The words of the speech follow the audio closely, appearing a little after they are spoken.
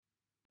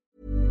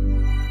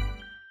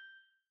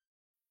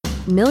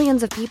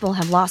Millions of people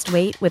have lost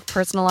weight with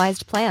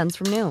personalized plans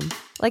from Noom.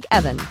 Like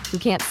Evan, who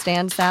can't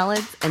stand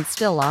salads and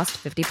still lost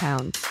 50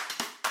 pounds.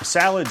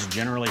 Salads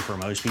generally for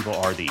most people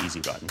are the easy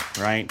button,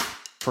 right?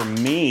 For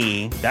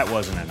me, that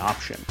wasn't an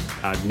option.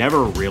 I never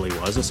really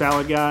was a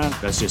salad guy.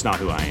 That's just not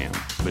who I am.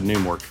 But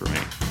Noom worked for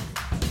me.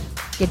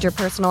 Get your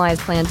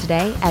personalized plan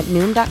today at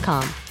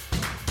Noom.com.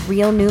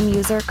 Real Noom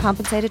user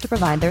compensated to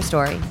provide their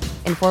story.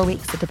 In 4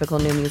 weeks, the typical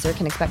Noom user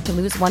can expect to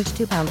lose 1 to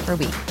 2 pounds per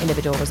week.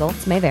 Individual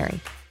results may vary.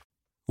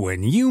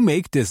 When you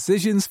make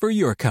decisions for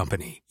your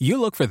company,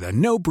 you look for the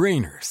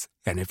no-brainers.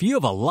 And if you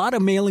have a lot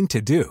of mailing to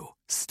do,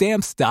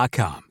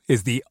 Stamps.com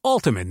is the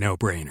ultimate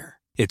no-brainer.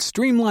 It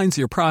streamlines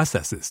your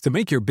processes to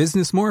make your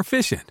business more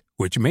efficient,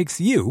 which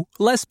makes you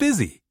less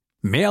busy.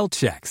 Mail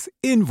checks,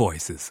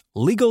 invoices,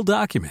 legal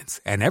documents,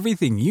 and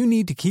everything you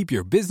need to keep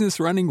your business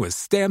running with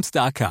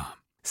Stamps.com.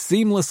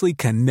 Seamlessly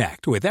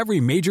connect with every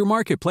major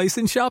marketplace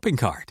and shopping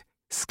cart.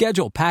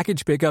 Schedule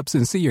package pickups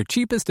and see your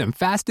cheapest and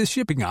fastest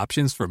shipping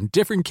options from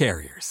different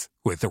carriers,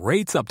 with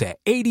rates up to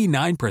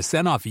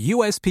 89% off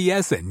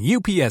USPS and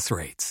UPS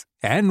rates.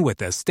 And with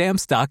the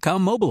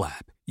Stamps.com mobile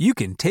app, you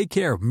can take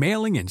care of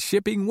mailing and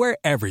shipping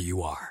wherever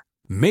you are.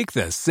 Make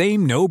the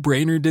same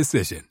no-brainer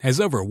decision as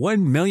over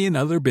 1 million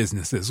other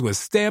businesses with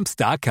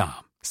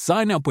Stamps.com.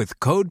 Sign up with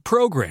code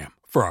PROGRAM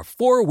for a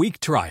 4-week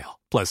trial,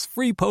 plus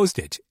free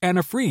postage and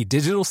a free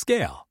digital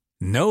scale.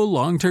 No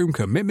long-term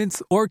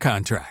commitments or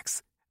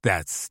contracts.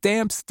 That's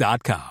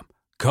Stamps.com.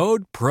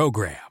 Code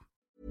PROGRAM.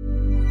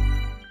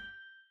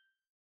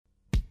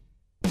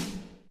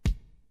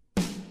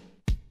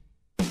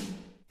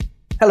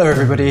 Hello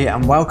everybody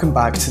and welcome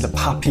back to the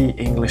Papi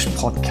English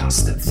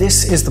Podcast.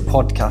 This is the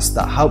podcast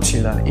that helps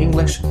you learn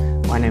English.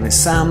 My name is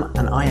Sam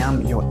and I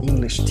am your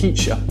English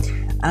teacher.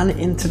 And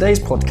in today's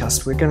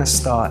podcast, we're going to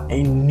start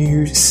a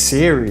new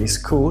series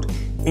called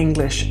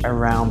English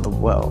Around the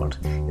World.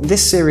 In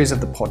this series of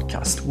the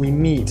podcast, we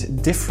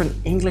meet different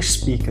English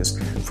speakers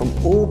from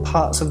all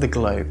parts of the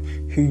globe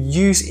who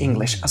use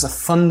English as a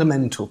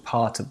fundamental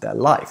part of their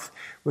life.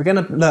 We're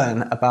going to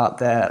learn about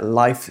their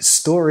life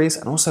stories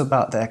and also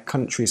about their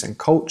countries and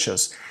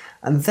cultures.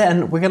 And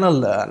then we're going to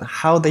learn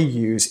how they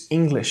use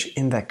English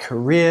in their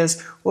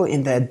careers or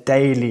in their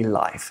daily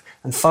life.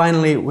 And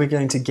finally, we're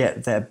going to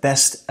get their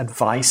best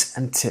advice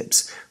and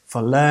tips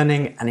for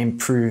learning and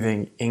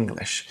improving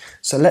English.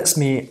 So let's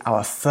meet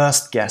our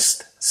first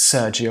guest,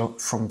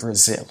 Sergio from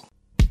Brazil.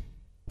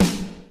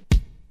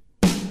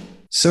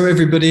 So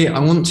everybody, I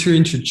want to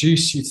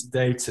introduce you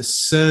today to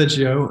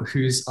Sergio,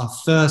 who's our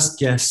first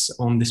guest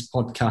on this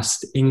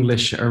podcast,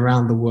 English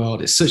Around the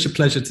World. It's such a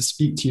pleasure to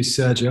speak to you,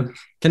 Sergio.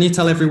 Can you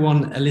tell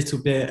everyone a little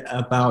bit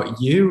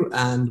about you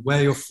and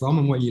where you're from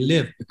and where you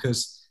live?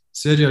 Because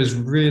Sergio is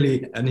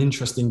really an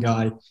interesting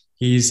guy.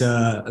 He's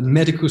a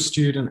medical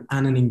student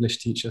and an English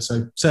teacher.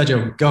 So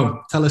Sergio,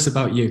 go, tell us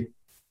about you.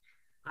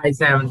 Hi,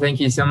 Sam. Thank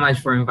you so much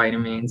for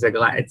inviting me.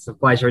 It's a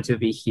pleasure to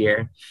be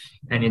here.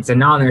 And it's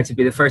an honor to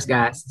be the first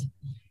guest.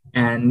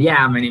 And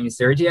yeah, my name is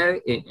Sergio.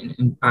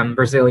 I'm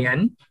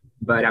Brazilian,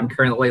 but I'm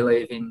currently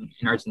living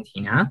in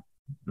Argentina.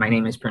 My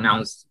name is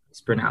pronounced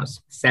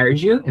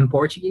Sergio in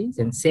Portuguese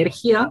and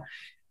Sergio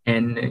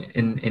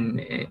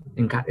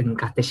in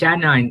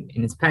Castellano and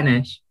in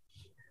Spanish.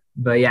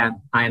 But yeah,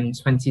 I'm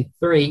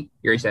 23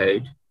 years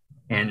old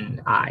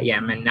and I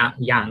am a not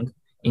young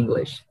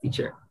English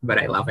teacher, but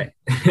I love it.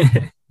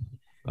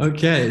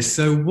 Okay,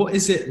 so what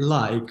is it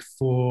like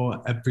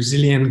for a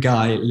Brazilian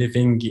guy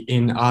living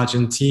in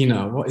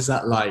Argentina? What is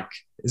that like?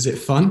 Is it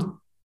fun?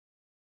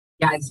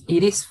 Yeah,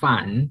 it is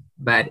fun,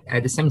 but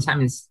at the same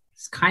time, it's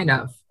kind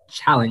of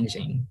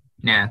challenging.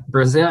 Yeah,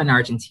 Brazil and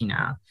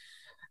Argentina,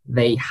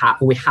 we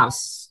have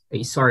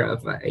a sort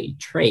of a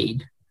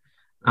trade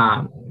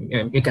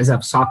because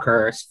of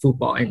soccer,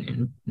 football,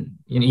 and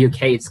in the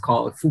UK it's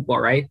called football,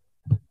 right?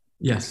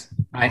 Yes.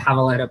 I have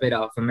a little bit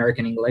of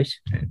American English.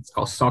 It's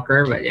called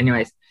soccer, but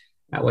anyways,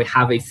 we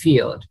have a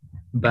field.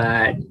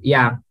 But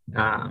yeah,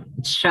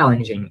 it's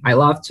challenging. I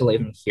love to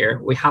live in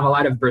here. We have a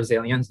lot of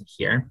Brazilians in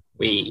here.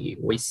 We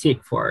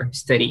seek for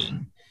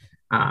studying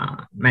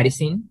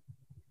medicine.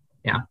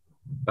 Yeah,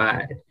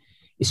 but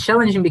it's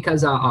challenging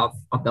because of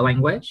the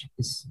language.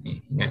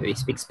 They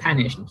speak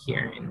Spanish in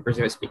here. In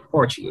Brazil, they speak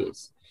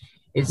Portuguese.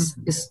 It's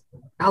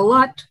a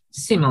lot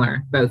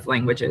similar, both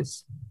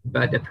languages,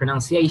 but the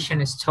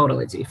pronunciation is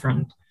totally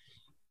different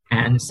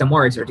and some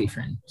words are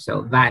different.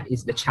 So that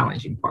is the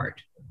challenging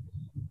part.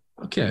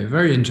 Okay,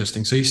 very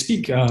interesting. So you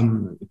speak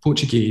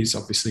Portuguese,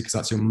 obviously, because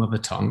that's your mother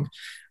tongue,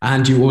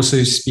 and you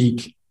also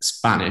speak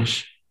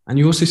Spanish, and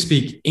you also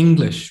speak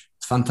English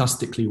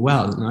fantastically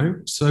well, no?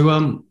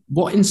 So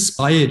what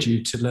inspired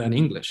you to learn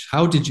English?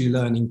 How did you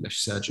learn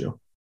English, Sergio?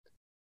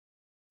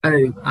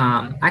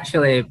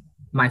 Actually,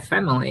 my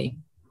family,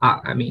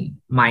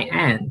 my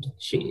aunt,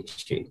 she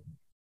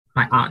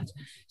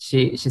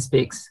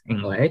speaks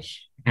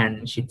English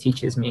and she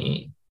teaches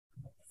me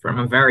from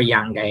a very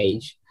young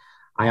age.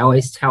 I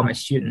always tell my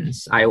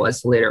students I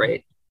was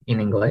literate in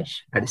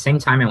English. At the same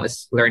time, I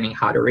was learning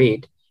how to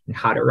read and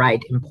how to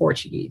write in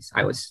Portuguese.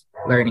 I was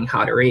learning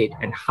how to read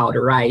and how to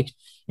write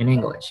in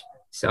English.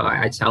 So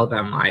I tell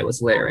them I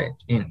was literate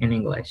in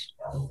English.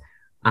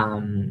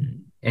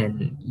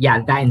 And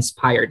yeah, that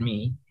inspired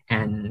me.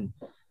 And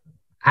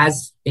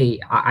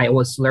I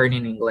was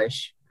learning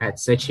English at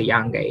such a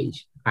young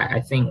age, I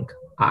think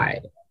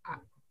I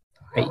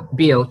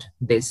built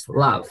this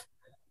love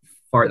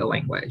for the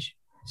language.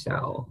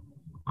 So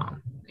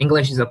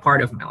English is a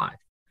part of my life.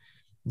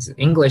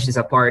 English is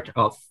a part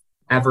of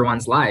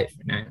everyone's life.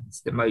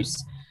 It's the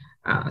most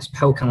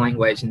spoken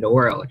language in the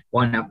world,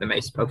 one of the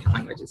most spoken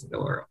languages in the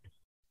world.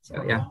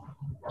 So yeah.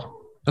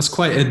 That's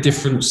quite a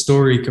different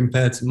story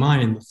compared to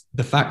mine.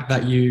 The fact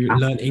that you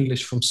learn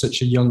English from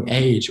such a young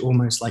age,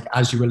 almost like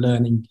as you were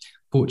learning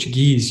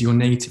Portuguese, your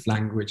native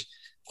language.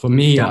 For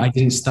me, I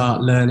didn't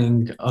start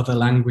learning other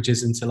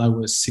languages until I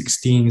was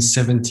 16,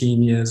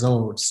 17 years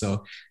old.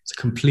 So it's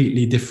a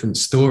completely different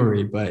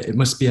story, but it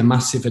must be a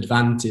massive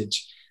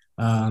advantage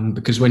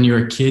because when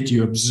you're a kid,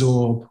 you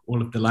absorb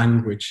all of the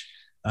language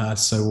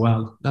so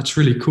well. That's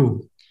really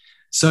cool.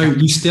 So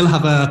you still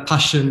have a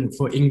passion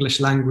for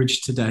English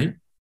language today?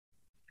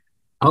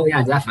 Oh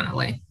yeah,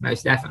 definitely,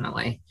 most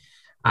definitely.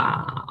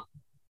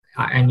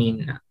 I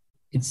mean,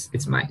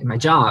 it's my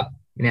job.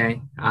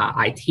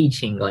 I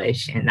teach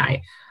English, and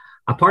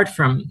apart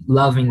from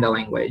loving the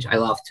language, I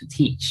love to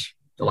teach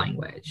the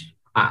language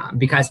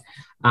because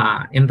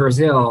in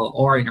Brazil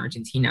or in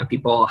Argentina,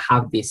 people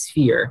have this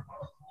fear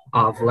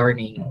of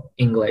learning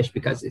English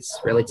because it's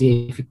really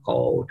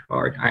difficult,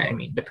 or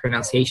the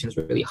pronunciation is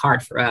really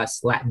hard for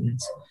us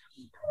Latins.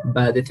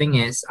 But the thing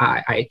is,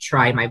 I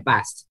try my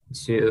best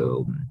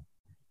to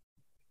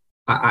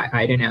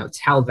I don't know,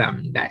 tell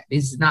them that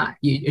it's not,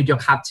 you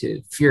don't have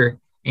to fear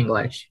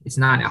English. It's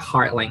not a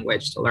hard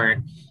language to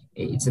learn.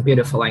 It's a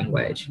beautiful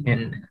language.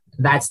 And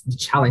that's the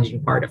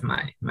challenging part of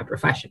my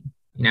profession.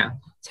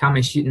 Tell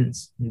my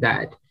students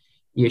that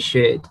you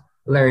should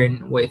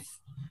learn with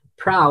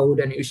proud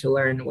and you should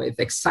learn with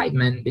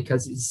excitement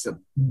because it's a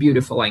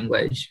beautiful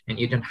language and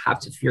you don't have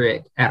to fear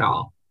it at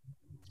all.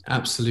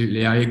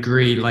 Absolutely. I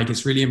agree. Like,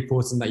 it's really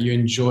important that you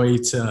enjoy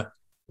to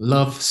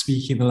love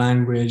speaking the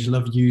language,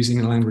 love using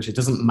the language. It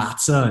doesn't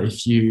matter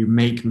if you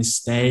make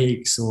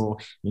mistakes or,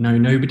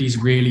 nobody's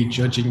really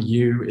judging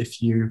you if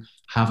you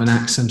have an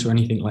accent or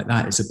anything like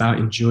that. It's about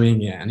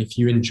enjoying it. And if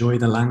you enjoy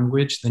the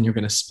language, then you're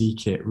going to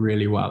speak it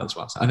really well as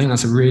well. So I think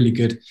that's a really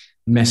good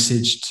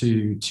message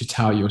to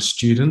tell your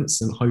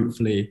students, and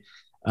hopefully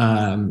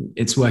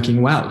it's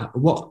working well.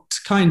 What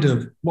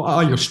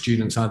are your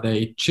students? Are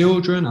they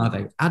children? Are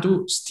they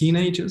adults,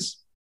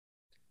 teenagers?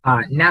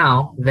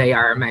 Now they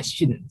are my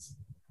students.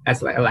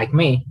 That's like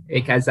me,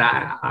 because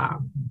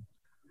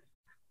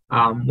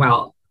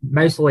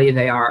mostly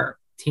they are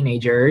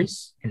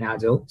teenagers and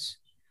adults,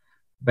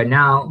 but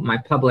now my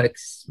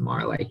public's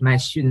more like my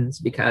students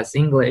because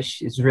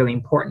English is really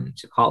important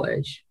to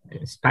college,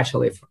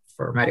 especially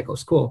for medical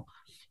school.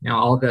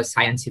 All the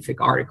scientific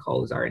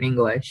articles are in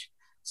English.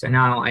 So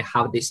now I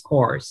have this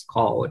course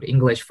called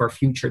English for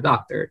Future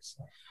Doctors,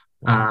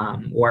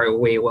 where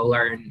we will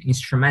learn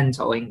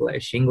instrumental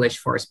English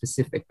for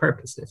specific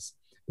purposes,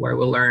 where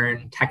we'll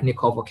learn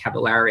technical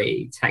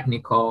vocabulary,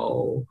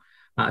 technical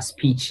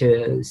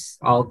speeches,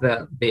 all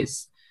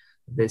this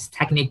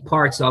technique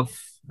parts of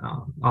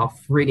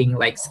reading,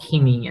 like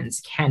skimming and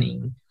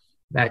scanning.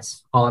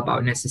 That's all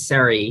about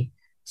necessary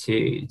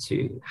to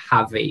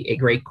have a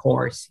great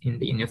course in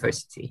the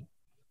university.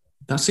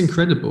 That's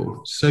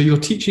incredible. So you're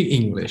teaching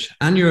English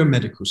and you're a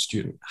medical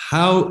student.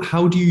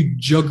 How do you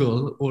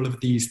juggle all of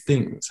these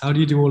things? How do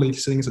you do all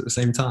these things at the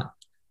same time?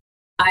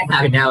 I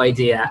have no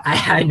idea. I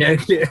had no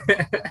clue.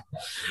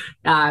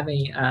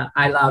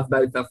 I love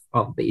both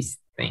of these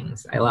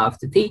things. I love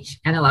to teach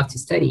and I love to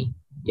study.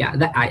 Yeah,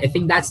 I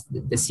think that's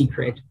the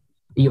secret.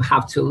 You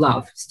have to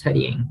love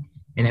studying,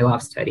 and I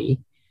love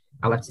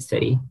to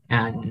study,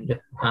 and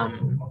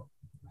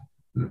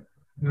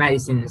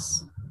medicine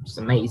is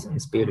amazing.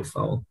 It's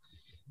beautiful.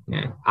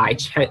 I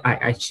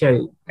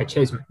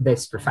chose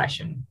this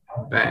profession,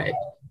 but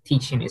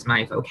teaching is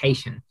my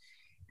vocation,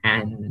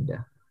 and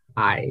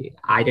I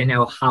don't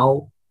know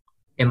how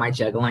am I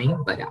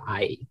juggling, but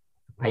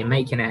I'm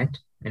making it,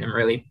 and I'm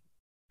really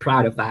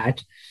proud of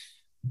that.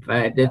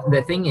 But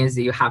the thing is,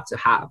 you have to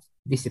have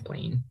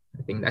discipline.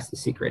 I think that's the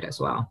secret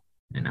as well.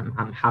 And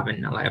I'm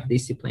having a lot of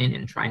discipline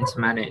and trying to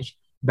manage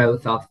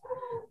both of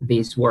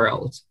these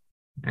worlds.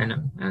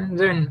 And I'm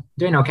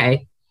doing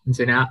okay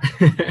until now.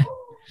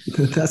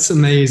 That's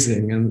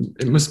amazing. And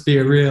it must be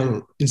a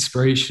real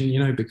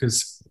inspiration,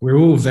 because we're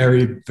all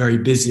very, very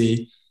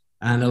busy.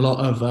 And a lot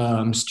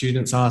of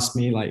students ask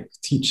me, like,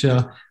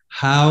 teacher,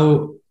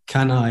 how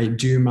can I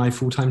do my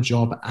full-time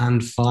job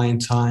and find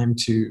time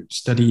to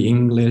study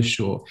English?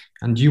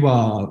 And you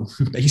are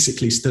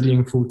basically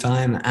studying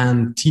full-time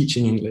and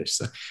teaching English.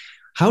 So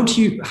how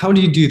do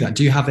you do that?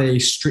 Do you have a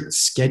strict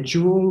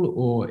schedule,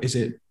 or is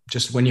it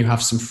just when you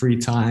have some free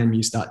time,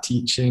 you start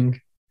teaching?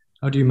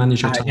 How do you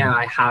manage your time? Yeah,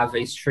 I have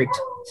a strict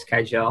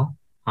schedule.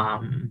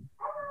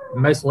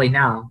 Mostly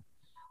now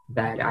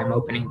that I'm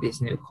opening this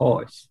new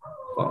course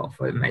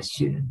for my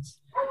students.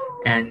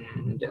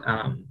 And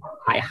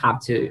I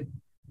have to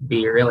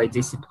be really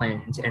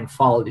disciplined and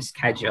follow the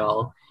schedule.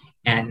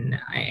 And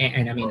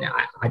I mean,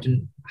 I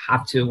don't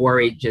have to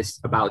worry just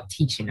about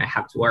teaching. I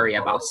have to worry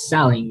about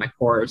selling my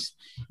course,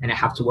 and I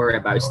have to worry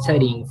about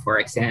studying for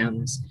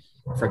exams,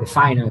 for the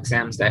final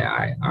exams that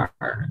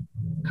are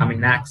coming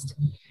next.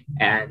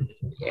 And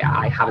yeah,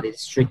 I have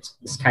this strict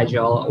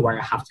schedule where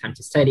I have time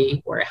to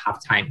study, where I have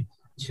time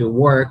to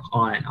work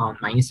on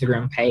my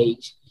Instagram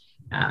page,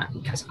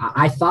 because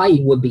I thought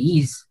it would be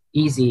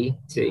easy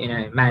to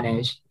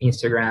manage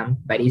Instagram,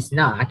 but it's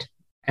not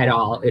at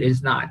all. It is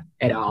not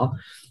at all.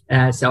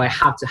 So I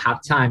have to have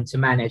time to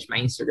manage my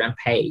Instagram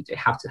page. I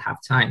have to have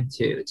time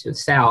to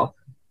sell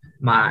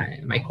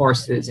my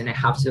courses, and I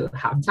have to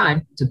have time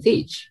to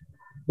teach,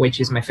 which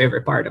is my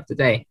favorite part of the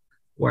day,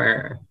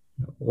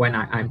 when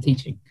I'm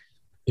teaching.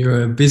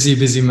 You're a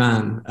busy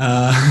man.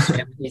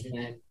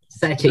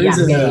 Such a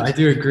young age. I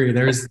do agree.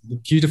 There is the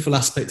beautiful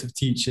aspect of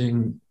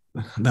teaching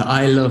that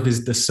I love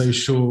is the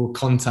social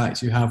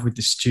contact you have with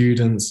the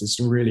students. It's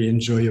a really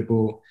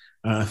enjoyable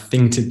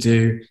thing to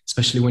do,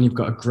 especially when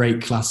you've got a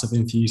great class of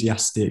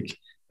enthusiastic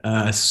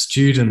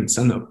students.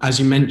 And as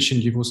you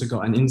mentioned, you've also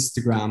got an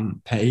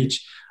Instagram page.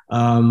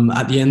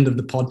 At the end of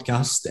the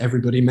podcast,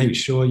 everybody make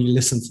sure you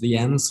listen to the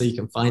end so you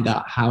can find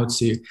out how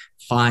to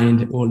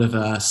find all of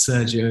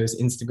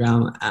Sergio's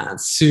Instagram. And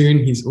soon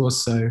he's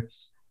also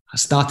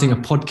starting a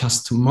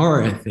podcast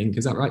tomorrow, I think.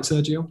 Is that right,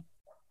 Sergio?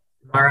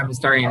 Tomorrow I'm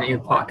starting a new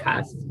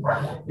podcast.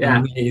 Yeah.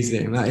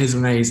 Amazing. That is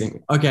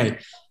amazing. Okay.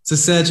 So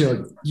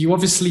Sergio, you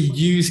obviously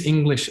use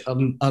English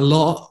a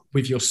lot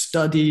with your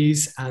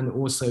studies and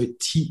also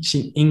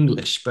teaching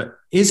English, but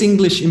is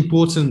English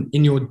important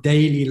in your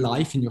daily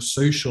life, in your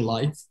social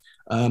life,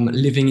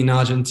 living in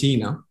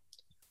Argentina?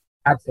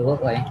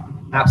 Absolutely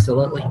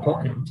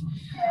important.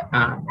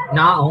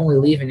 Not only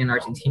living in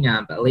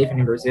Argentina, but living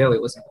in Brazil,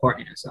 it was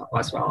important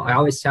as well. I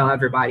always tell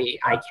everybody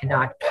I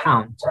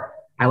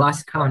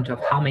lost count of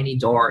how many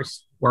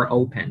doors were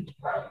opened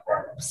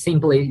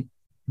simply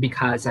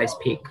because I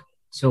speak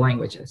 2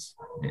 languages.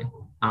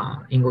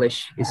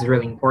 English is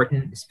really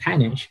important.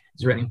 Spanish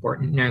is really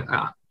important.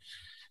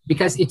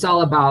 Because it's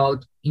all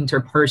about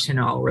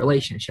interpersonal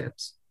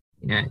relationships.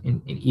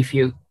 And if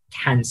you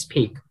can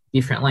speak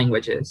different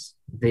languages,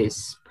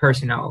 these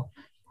personal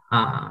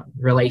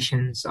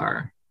relations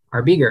are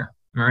bigger,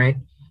 all right?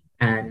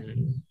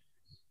 And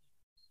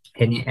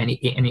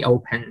it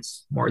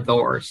opens more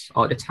doors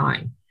all the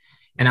time.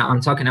 And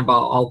I'm talking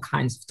about all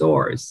kinds of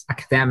doors: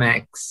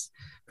 academics,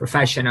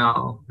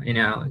 professional,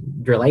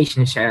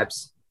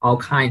 relationships. All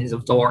kinds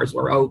of doors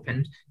were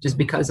opened just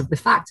because of the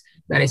fact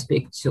that I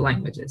speak 2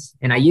 languages,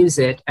 and I use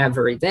it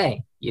every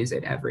day.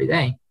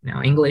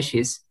 English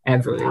is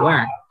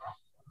everywhere,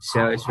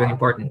 so it's really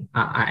important.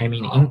 I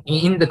mean,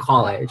 at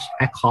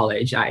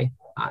college, I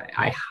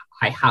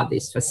have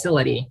this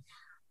facility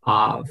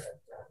of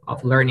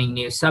learning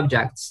new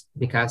subjects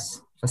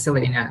because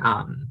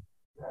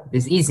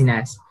this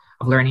easiness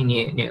of learning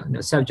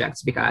new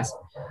subjects because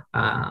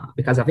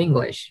of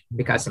English,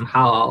 because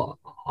somehow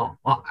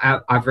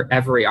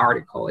every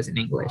article is in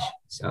English.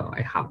 So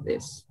I have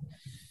this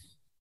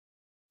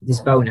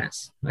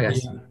bonus, I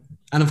guess. Yeah.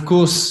 And of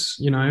course,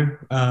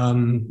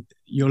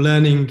 you're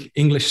learning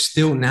English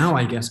still now,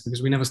 I guess,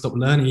 because we never stop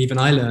learning. Even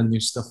I learn new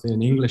stuff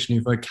in English,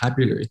 new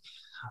vocabulary.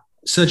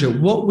 Sergio,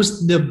 what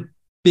was the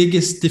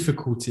biggest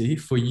difficulty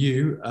for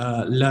you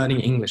learning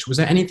English? Was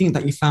there anything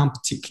that you found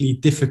particularly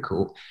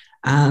difficult?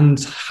 And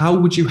how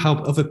would you help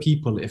other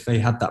people if they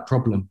had that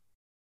problem?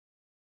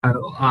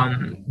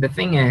 The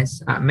thing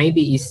is,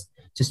 maybe is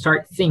to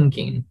start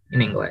thinking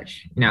in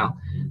English.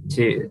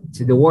 To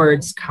the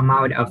words come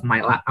out of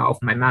my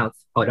mouth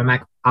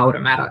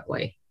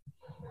automatically.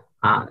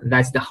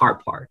 That's the hard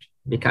part,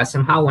 because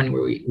somehow when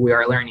we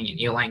are learning a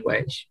new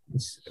language,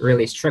 it's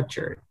really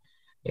structured.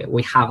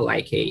 We have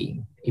like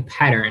a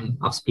pattern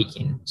of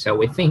speaking. So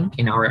we think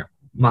in our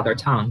mother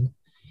tongue,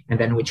 and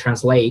then we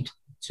translate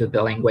to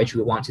the language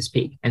we want to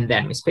speak, and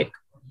then we speak.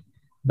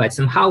 But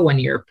somehow when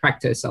you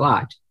practice a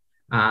lot,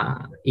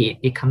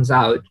 it comes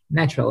out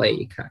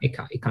naturally.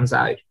 It comes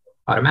out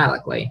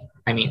automatically.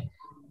 I mean,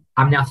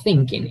 I'm not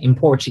thinking in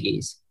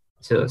Portuguese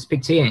to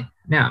speak to you.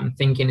 No, I'm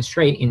thinking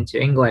straight into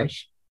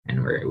English,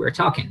 and we're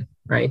talking,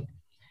 right?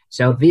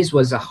 So this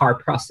was a hard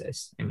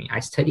process. I mean, I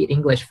studied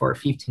English for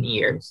 15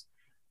 years.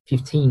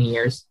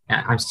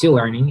 I'm still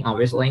learning,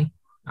 obviously.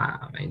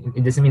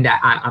 It doesn't mean that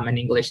I'm an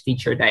English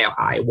teacher that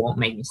I won't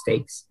make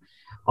mistakes.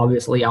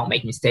 Obviously, I'll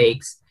make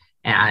mistakes.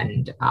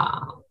 And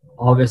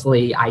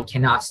obviously, I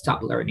cannot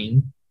stop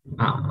learning.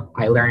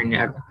 I learn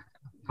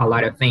a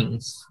lot of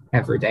things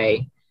every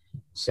day.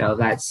 So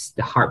that's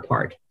the hard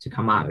part, to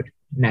come out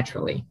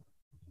naturally.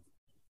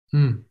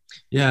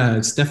 Yeah,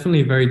 it's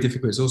definitely very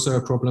difficult. It's also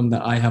a problem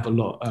that I have a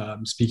lot,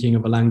 speaking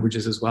other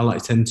languages as well. I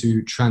tend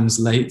to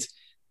translate.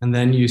 And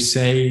then you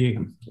say,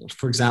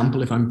 for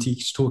example, if I'm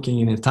talking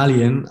in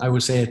Italian, I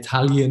would say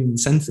Italian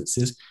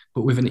sentences,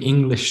 but with an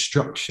English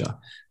structure.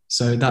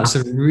 So that's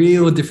a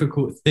real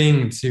difficult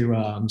thing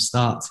to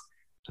start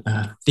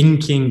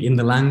thinking in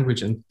the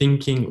language and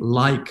thinking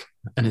like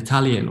an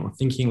Italian or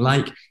thinking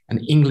like an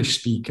English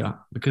speaker,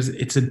 because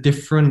it's a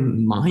different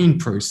mind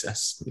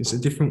process. It's a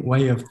different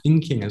way of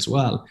thinking as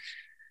well,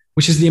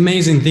 which is the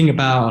amazing thing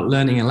about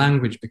learning a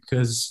language,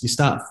 because you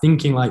start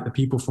thinking like the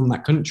people from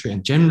that country,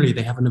 and generally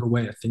they have another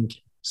way of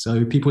thinking.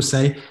 So people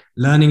say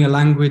learning a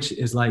language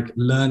is like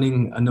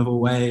learning another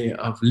way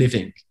of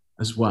living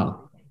as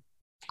well.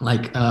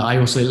 Like I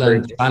also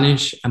learned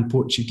Spanish and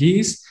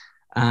Portuguese.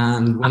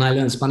 And when I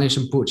learned Spanish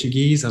and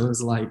Portuguese, I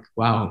was like,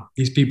 wow,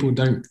 these people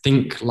don't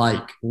think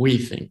like we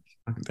think.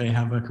 They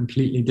have a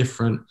completely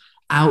different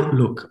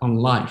outlook on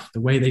life.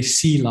 The way they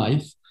see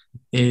life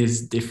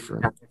is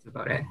different. That's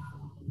about it.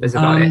 That's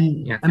about it.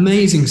 Yeah.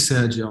 Amazing,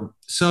 Sergio.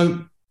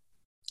 So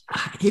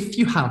if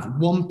you have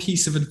one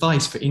piece of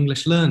advice for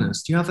English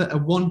learners, do you have a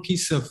one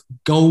piece of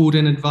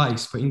golden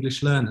advice for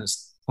English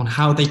learners on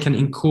how they can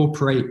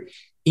incorporate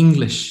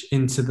English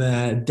into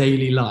their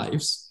daily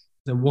lives?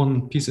 The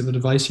one piece of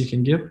advice you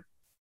can give?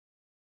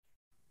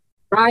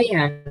 Try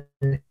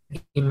and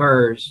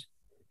immerse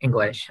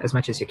English as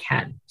much as you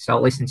can. So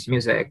listen to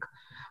music,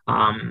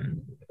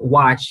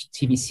 watch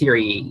TV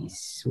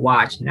series,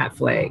 watch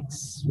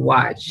Netflix,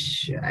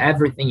 watch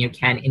everything you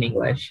can in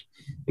English,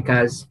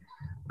 because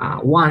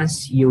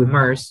once you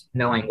immerse in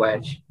the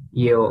language,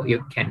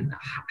 you can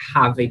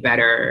have a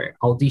better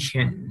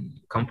audition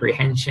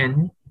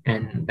comprehension,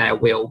 and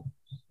that will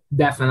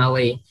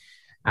definitely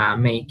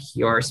make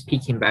your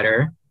speaking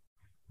better.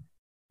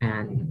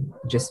 And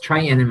just try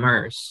and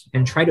immerse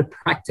and try to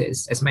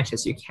practice as much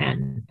as you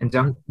can, and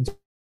don't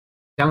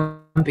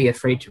be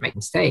afraid to make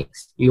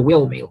mistakes. You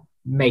will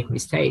make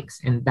mistakes,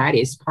 and that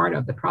is part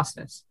of the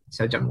process.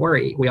 So don't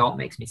worry, we all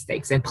make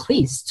mistakes. And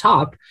please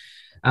stop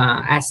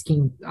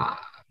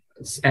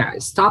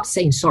stop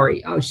saying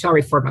sorry. Oh,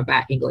 sorry for my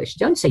bad English.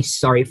 Don't say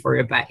sorry for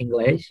your bad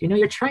English.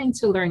 You're trying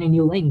to learn a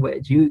new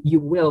language. You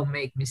will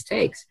make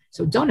mistakes.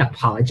 So don't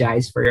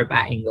apologize for your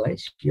bad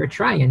English. You're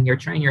trying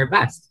your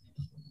best.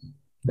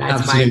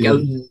 That's Absolutely. My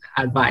golden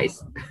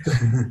advice.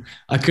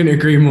 I couldn't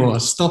agree more.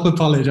 Stop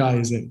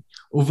apologizing.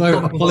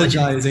 Although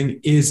apologizing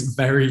is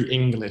very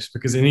English,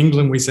 because in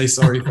England we say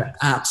sorry for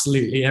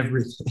absolutely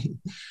everything.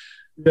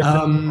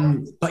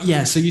 But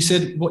yeah, so you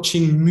said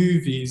watching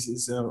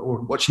movies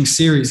or watching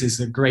series is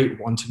a great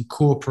one to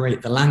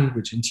incorporate the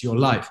language into your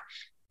life.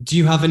 Do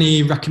you have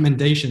any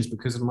recommendations?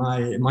 Because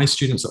my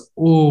students are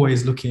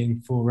always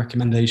looking for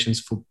recommendations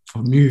for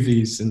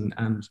movies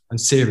and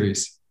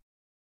series.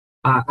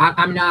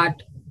 I'm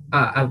not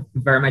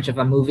very much of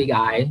a movie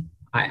guy.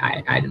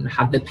 I don't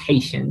have the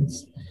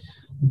patience,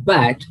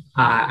 but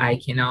I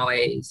can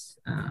always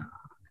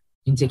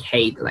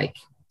indicate like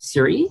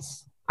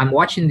series. I'm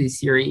watching this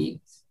series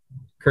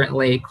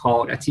currently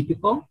called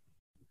Atypical.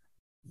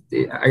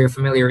 Are you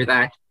familiar with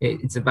that?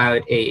 It's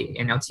about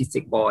an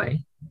autistic boy,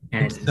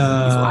 and his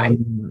life.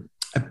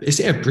 Is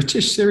it a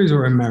British series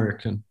or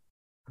American?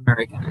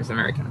 American. It's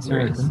American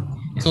series.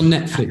 It's on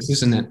Netflix,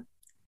 isn't it?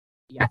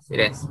 Yes, it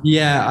is.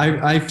 Yeah,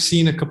 I've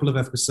seen a couple of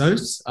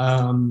episodes.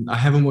 I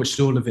haven't watched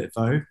all of it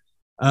though.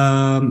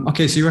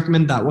 Okay, so you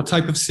recommend that. What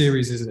type of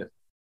series is it?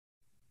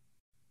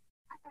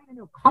 I don't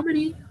know,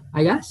 comedy,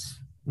 I guess.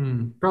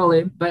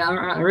 Probably, but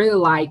I really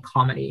like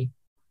comedy.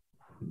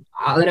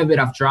 A little bit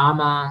of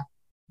drama,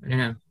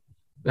 yeah.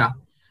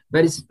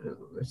 But it's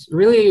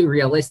really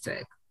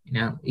realistic.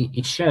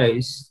 It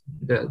shows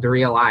the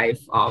real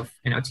life of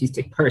an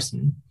autistic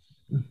person,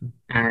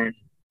 and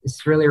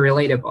it's really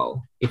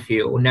relatable if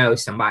you know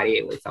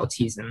somebody with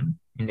autism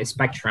in the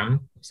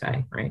spectrum,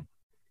 say, right?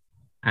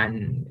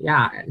 And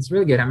yeah, it's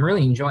really good. I'm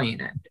really enjoying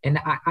it, and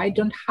I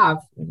don't have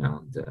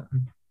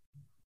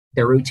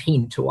the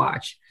routine to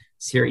watch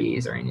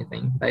series or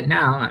anything, but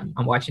now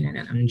I'm watching it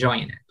and I'm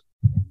enjoying it.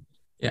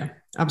 Yeah,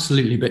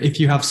 absolutely. But if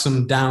you have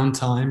some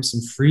downtime,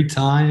 some free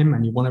time,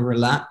 and you want to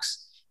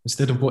relax,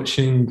 instead of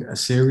watching a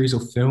series or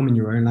film in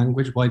your own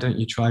language, why don't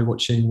you try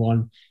watching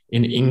one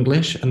in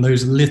English? And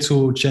those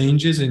little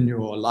changes in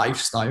your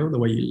lifestyle, the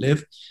way you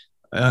live,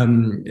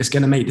 is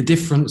going to make the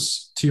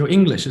difference to your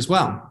English as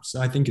well.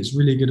 So I think it's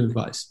really good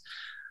advice.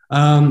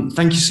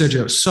 Thank you,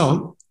 Sergio.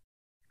 So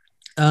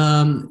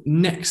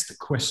next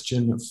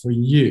question for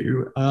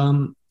you.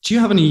 Do you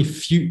have any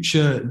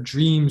future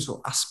dreams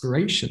or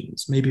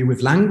aspirations, maybe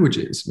with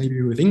languages,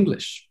 maybe with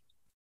English?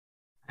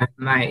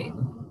 My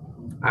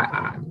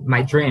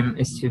dream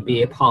is to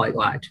be a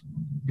polyglot.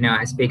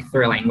 I speak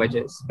 3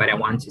 languages, but I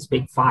want to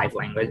speak 5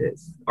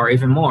 languages or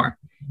even more.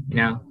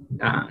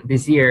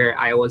 This year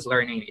I was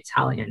learning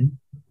Italian,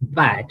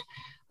 but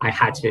I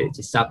had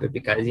to stop it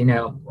because,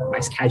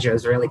 my schedule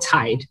is really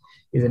tight,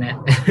 isn't it?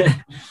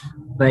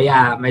 But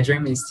yeah, my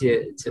dream is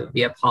to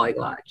be a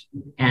polyglot.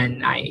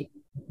 And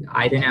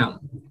I don't know,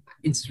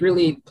 it's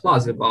really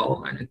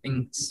plausible, and I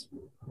think it's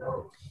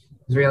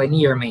really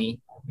near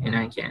me, and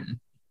I can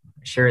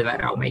assure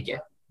that I'll make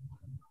it.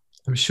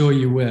 I'm sure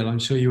you will.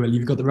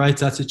 You've got the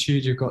right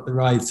attitude, you've got the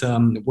right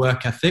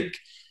work ethic.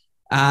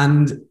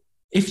 And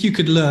if you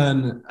could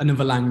learn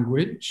another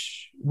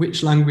language,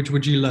 which language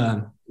would you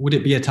learn? Would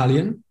it be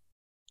Italian?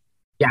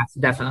 Yes,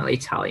 definitely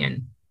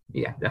Italian.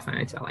 Yeah,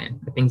 definitely Italian.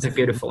 I think it's a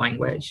beautiful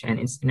language, and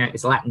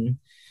it's Latin.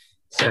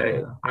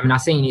 So I'm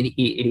not saying it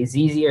is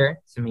easier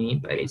to me,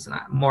 but it's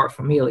not more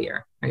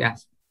familiar, I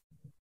guess.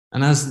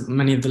 And as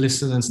many of the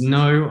listeners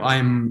know,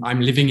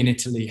 I'm living in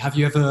Italy. Have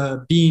you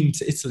ever been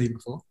to Italy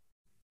before?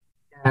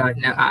 No,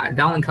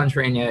 the only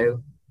country I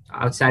know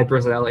outside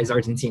Brazil is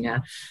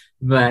Argentina.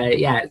 But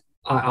yeah,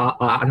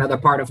 another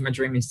part of my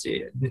dream is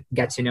to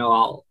get to know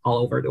all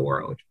over the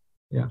world.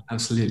 Yeah,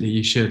 absolutely,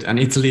 you should. And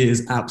Italy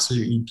is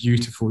absolutely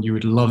beautiful. You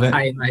would love it.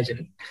 I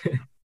imagine.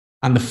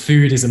 And the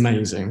food is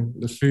amazing.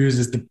 The food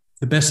is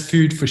the best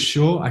food for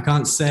sure. I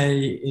can't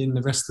say in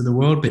the rest of the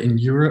world, but in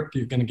Europe,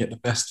 you're going to get the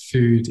best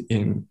food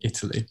in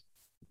Italy.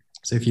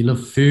 So if you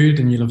love food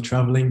and you love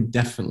traveling,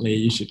 definitely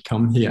you should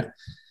come here.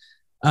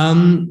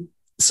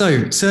 So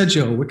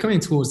Sergio, we're coming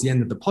towards the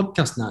end of the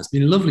podcast now. It's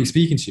been lovely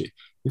speaking to you.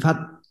 You've had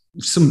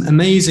some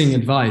amazing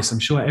advice. I'm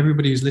sure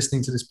everybody who's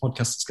listening to this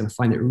podcast is going to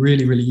find it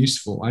really, really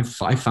useful.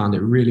 I found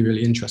it really,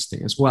 really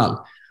interesting as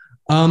well.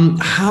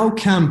 How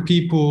can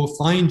people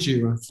find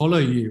you and follow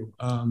you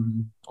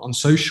on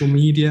social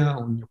media,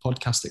 on your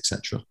podcast,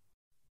 etc.? All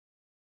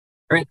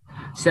right.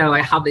 So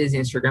I have this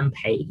Instagram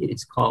page.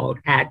 It's called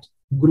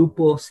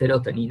 @Grupo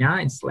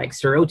Serotonina. It's like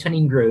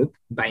serotonin group,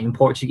 but in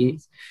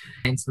Portuguese.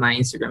 It's my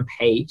Instagram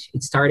page.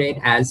 It started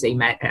as a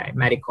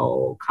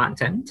medical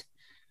content,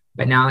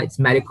 but now it's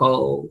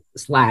medical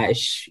 /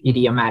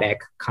 idiomatic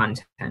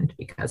content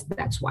because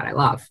that's what I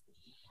love,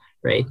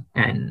 right?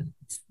 And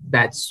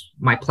that's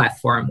my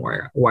platform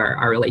where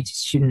I relate to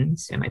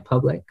students and my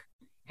public.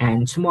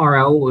 And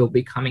tomorrow we'll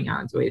be coming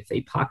out with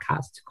a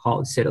podcast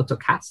called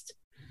Serotocast.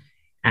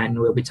 And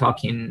we'll be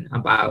talking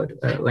about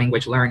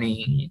language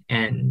learning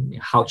and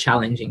how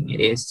challenging it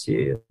is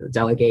to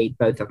delegate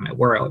both of my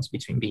worlds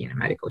between being a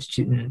medical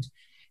student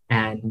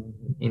and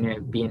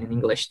being an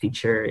English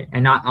teacher.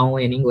 And not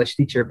only an English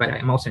teacher, but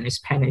I'm also a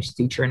Spanish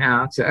teacher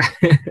now. So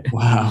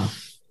wow.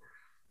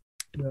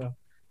 Yeah.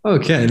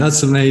 Okay,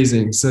 that's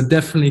amazing. So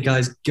definitely,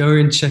 guys, go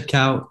and check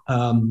out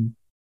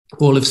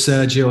all of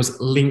Sergio's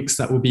links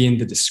that will be in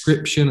the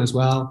description as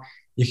well.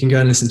 You can go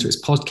and listen to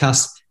his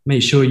podcast.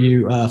 Make sure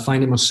you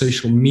find him on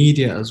social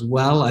media as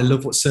well. I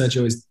love what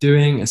Sergio is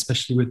doing,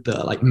 especially with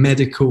the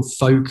medical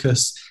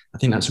focus. I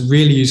think that's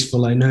really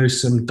useful. I know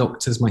some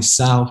doctors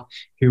myself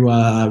who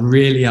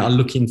really are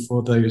looking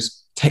for those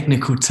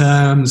technical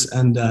terms,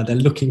 and they're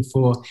looking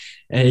for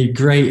a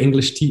great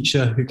English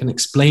teacher who can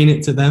explain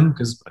it to them,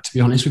 because to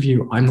be honest with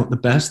you, I'm not the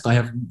best. I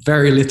have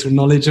very little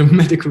knowledge of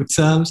medical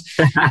terms.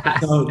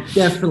 So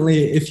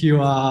definitely, if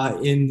you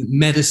are in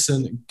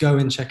medicine, go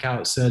and check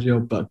out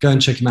Sergio, but go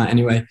and check him out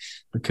anyway,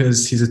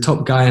 because he's a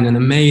top guy and an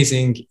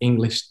amazing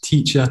English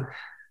teacher.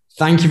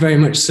 Thank you very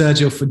much,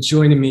 Sergio, for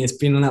joining me. It's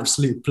been an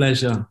absolute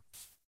pleasure.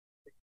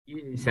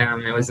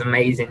 Sam, it was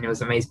amazing. It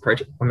was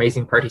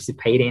amazing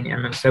participating,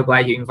 and I'm so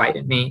glad you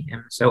invited me.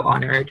 I'm so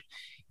honored,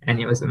 and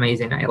it was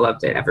amazing. I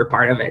loved it, every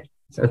part of it.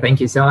 So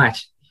thank you so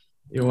much.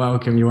 You're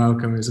welcome. You're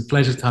welcome. It was a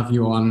pleasure to have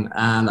you on,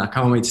 and I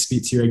can't wait to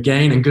speak to you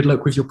again. And good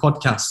luck with your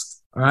podcast.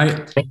 All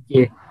right. Thank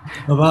you.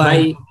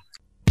 Bye-bye. Bye.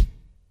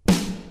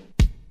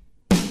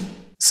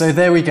 So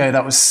there we go.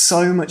 That was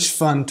so much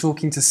fun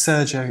talking to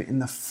Sergio in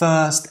the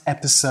first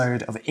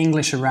episode of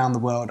English Around the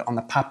World on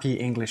the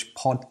Papi English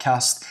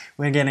podcast.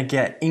 We're going to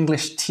get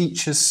English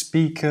teachers,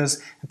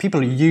 speakers, and people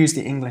who use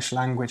the English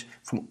language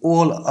from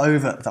all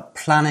over the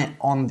planet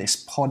on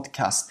this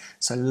podcast.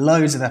 So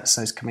loads of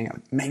episodes coming up.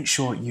 Make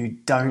sure you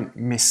don't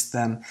miss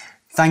them.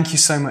 Thank you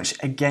so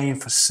much again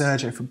for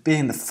Sergio for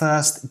being the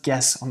first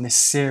guest on this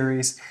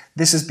series.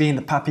 This has been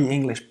the Papi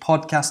English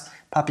podcast.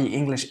 Papi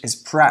English is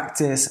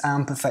practice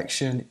and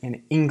perfection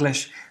in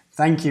English.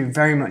 Thank you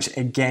very much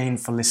again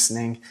for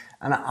listening,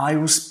 and I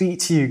will speak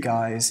to you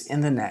guys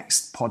in the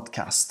next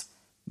podcast.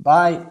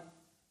 Bye.